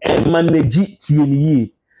manage tie ni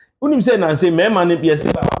yi unim say na say mema ne bia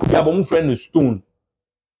say ba bo mu friend no stone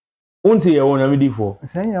unti ye wona me difo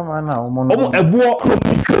senya ma na omo ebo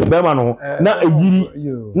mema no na ayiri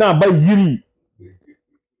na ba yiri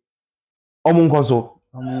omo nkoso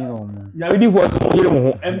ya me difo so yiri mo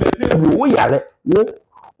ho embe bro wo yare wo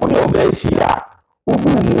oni oba hia obu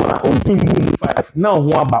mu a ontum 5 na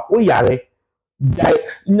ho aba wo yare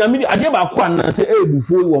nyame ade ba kwa na say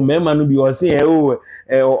ebufo wo mema no bi o say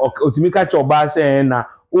otumi ka che oba say na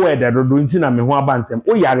wo edadodo nti na me ho aba ntem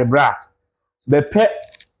wo yare bra be pe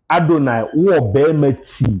Adonai wo bema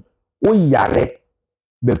ti wo yare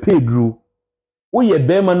be pe dru wo ye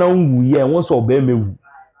bema na nwu ye won so bema wu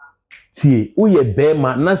tie wo ye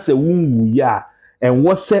bema na se wunwu ye a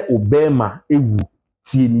enwo se obema ewu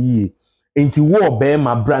tie ni ye enti wo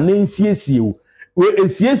bema bra na nsiesie wo we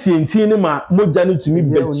esiesie nti ni ma moja no tumi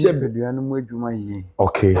be che bedua no mu adwuma yi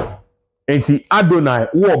okay enti Adonai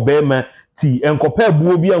wo bema ti enkopa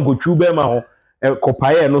buo bi ankotwu bema ho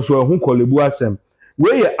kopaye no so ehun kolebu asem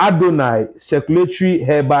we ye Adonai circulatory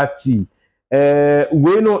herbal tea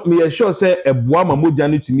we no me sure say eboa ma moja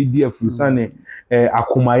no tumi di afurusane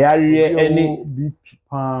akomayare ene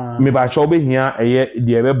me ba cho be hia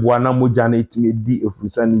de ebeboa na moja no tumi di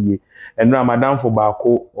afurusane ye enra madam for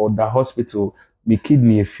baako or the hospital me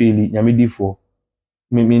kidney fail nyame difo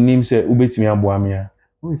me nim say ubetumi aboa me a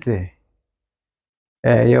who say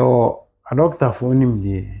yo a doctor for nim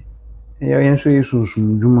die yenso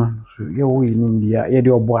yesusun djuma so ye wo nim dia ye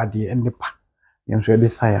de obo ade endepa yenso ye de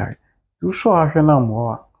sayare you so ahwe na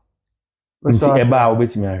mo nti eba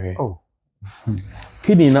obetumi ahwe oh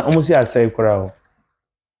kidney na almost ya say kora o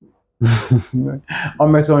o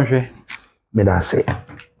meso nhwe me da say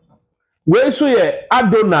we so ye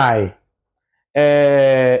Adonai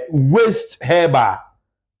waste herba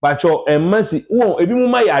bacho emasi wo ebi mu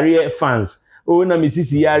ma yare fans o na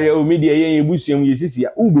misisi yare o media yen ebusuam yesisi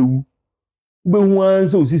ya ubewu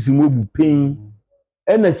anse osisi mu ebu pain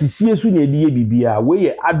ena sisi esu na ediye bibia we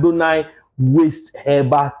ye Adonai waste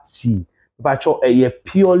herba tea bacho ye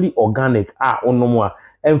purely organic onomo a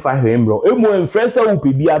emfa hwembro emu emfresa wo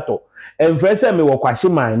pebi ato emfresa me wo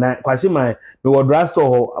kwahyeman me wo drugstore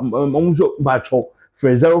ho omso bacho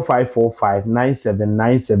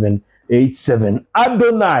 0545979787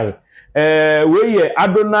 Adonai we ye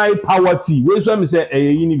Adonai power tea we so me say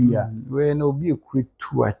yini bia we na obi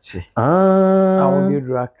ekwetu ache awo bi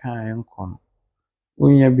dru aka enko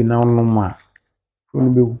onya bi na onoma funu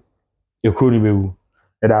bewu ekro ni bewu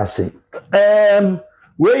that say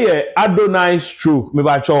we ye Adonai stroke me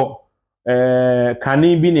ba cho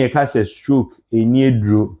kani bi na ka say stroke eni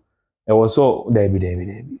eduro e wo so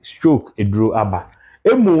debi stroke eduro aba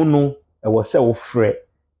emu no e wo se wo frɛ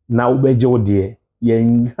na wo beje wo de ye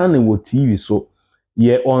nhane wo TV so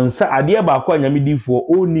ye onsa ade ba kwa nyame difo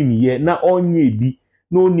onim ye na onye bi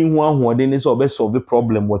na oni hu ahoɔden ne so be solve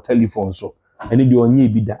problem wo telephone so ene de onye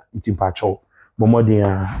bi da nti pacho bomodin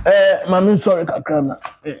a mami sorry kakra na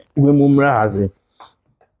we mumra haze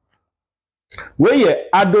we ye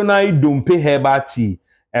Adonai dompe herbal tea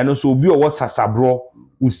eno so obi owo sasabro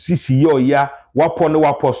usisi ye oya wapo ne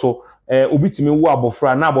wapo so obitimi wo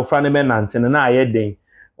abofra na abofra ne menante na ayeden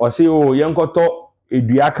o se o yenkoto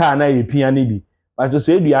eduaka na yepia ne bi but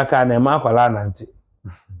so eduaka na ma akwala nante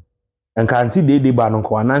enkanti de ba no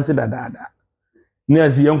ko anante dada ne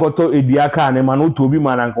asi yenkoto eduaka na ma no to bi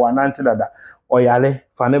ma na ko anante dada oyale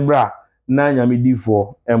fane bra na nyame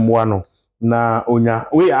difo emwa no na onya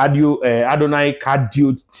we Adonai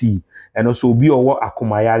cardio tea eno so obi owo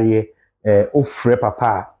akomayare ofre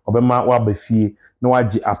papa obema wa bafie na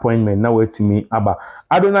waji appointment na watimi aba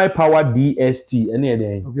Adonai power DST ene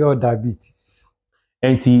eden obi o diabetes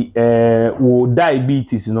enti wo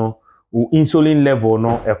diabetes no wo insulin level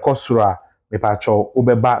no ekosura me pacho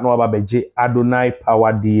obeba na waba beje Adonai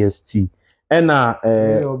power DST ena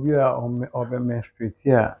obi a obe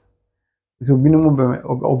menstruate a so obi no mo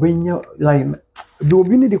obenya like do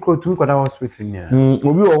obi ni the clothing kwada hospital ni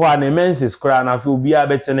obi wo ho a na menses kra na so obi a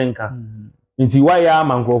betene nka nti waya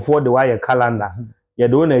amankrofo de waya calendar ye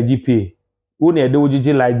de wona GP wo na ye de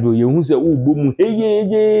wogigi light bill ye hu se wo bo mu ye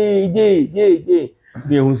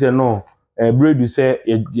ye hu se no bredu se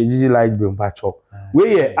ye gigi light bill mpacho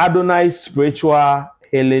we ye Adonai spiritual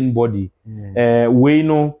healing body we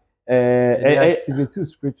no activate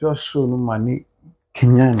spiritual soul no mani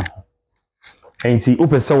Kenya no enti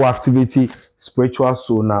opese wo activity spiritual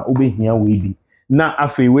soul na obehia we bi na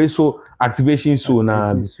afei we so activation soul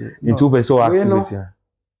na enti opese wo activity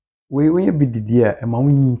we bi didi a ma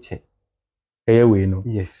wonyi che we no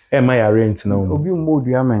yes ma ya rent na obi mmo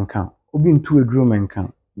odua menka obi ntu eduro menka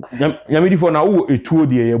nyamidi for na wo etuo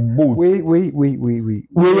de ye boat we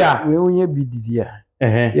ya we onye bi didi a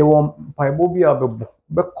ye won bible bi a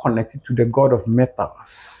be connected to the god of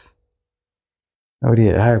metals now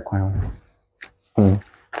there high kwan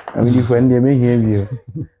nyamidi for ndie me hia bi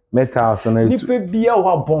metals na nipa bia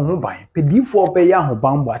wo abon ho ban pedifo be ya ho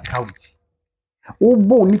ban bo atawuti wo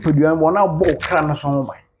bo nipa dua mo na bo kra na so ho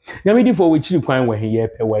ban nyamidi for we chiri kwan we ye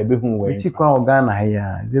pe we be hu we chiri kwan Ghana ha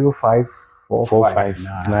ya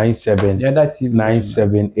 054597 the other TV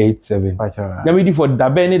 9787 nyamidi for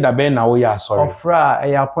dabe na wo ya sorry ofra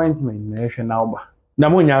a appointment na ehwe na oba na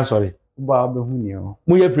mo nya sorry oba be hu ni o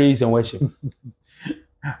mo ye praise and worship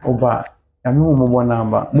oba ya mi mo na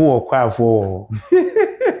aba mo wo kwafo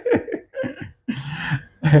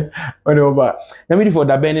ode oba nyamidi for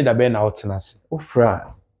dabe na otenase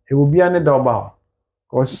ofra e obi ane da oba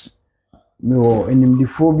cause me o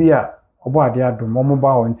enimdifo bi a oba ade adom mo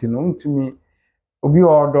ba ho ntino ntumi obi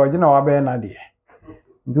odo je na wa be na de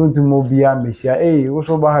ntuntum obi a mehia wo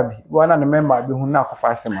so ba ha bi wana ne member be hu na akofa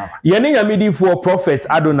asema ba ye ne nyamidi for prophet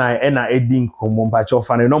Adonai na edin komo mpacho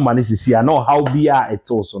fa ne no mane sisi a no how bi a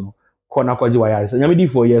eto so no kona kwaje wa yare nyamidi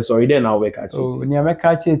for ye sorry then na we ka chi ni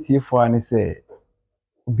ameka chi tiefo ani se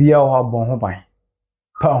obi a wo abon ho ban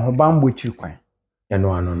pa ho ban bo chiri kwan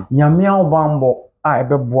eno ano no nyame a wo ban bo a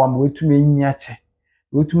ebeboa ma wetumi enyi che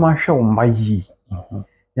wetumi ahwe wo mba yi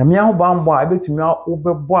nyame a wo ban bo a ebetumi wo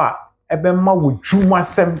bebo a ebe ma wo dwuma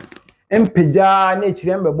sem empeja na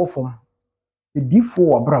echire mbebo fom edifo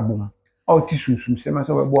wo abrabom a oti sunsum sem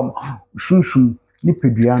se webo ma sunsum ni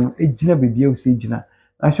pedua no ejina bebia wo se ejina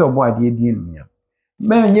na hye obo ade edi enumya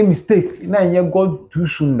menye mistake na enye god too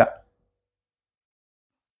soon da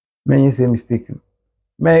menye say mistake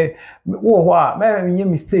me wo ho a menye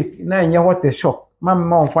mistake na enye what a shock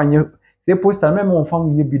ma onfanye say poster me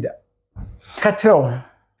onfam ye bida ka kire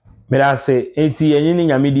me da say enti enyi ni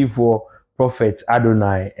nyamidi for prophet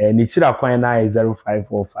Adonai ni chira kwan na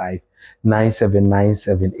 0545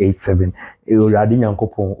 979787 urade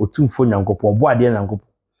nyankopon otumfo nyankopon bo ade nyankopon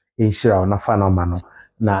enhira na fa na ma no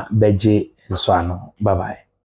na beje nso ano bye bye